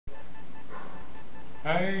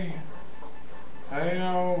Hey, hey,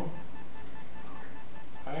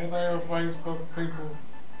 hey there, Facebook people.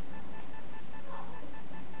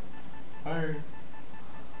 Hey,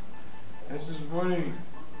 this is Woody,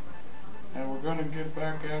 and we're gonna get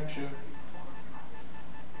back at you.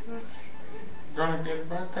 Gonna get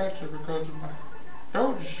back at you because of my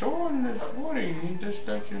throat sore and it's Woody. He just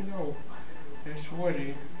let you know. It's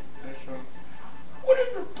Woody. That's all. What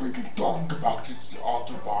are you freaking talking about? It's the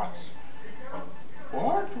Autobots.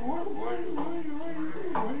 What? What are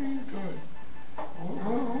you doing?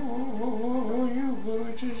 Who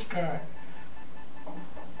is this guy?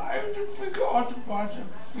 I am the freaking Autobots and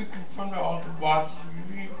freaking from the Autobots.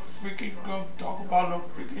 You ain't freaking gonna talk about no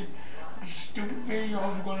freaking stupid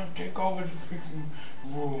videos. You're gonna take over the freaking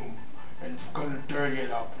room and gonna dirty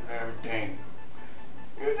it up and everything.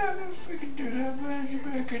 You're not gonna freaking do that, man. You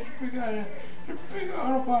better get the freak out of here. The freaking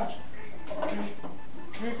Autobots.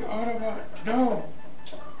 The freaking Autobots. No.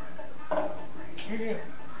 Freaking.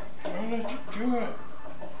 Don't let you do it.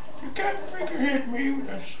 You can't freaking hit me with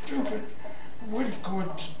that stupid. What is going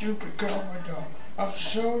stupid gun my dog? I'll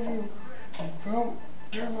show you. You don't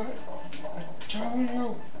do it. I tell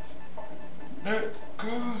you. Let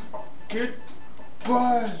go. Get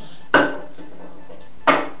Buzz.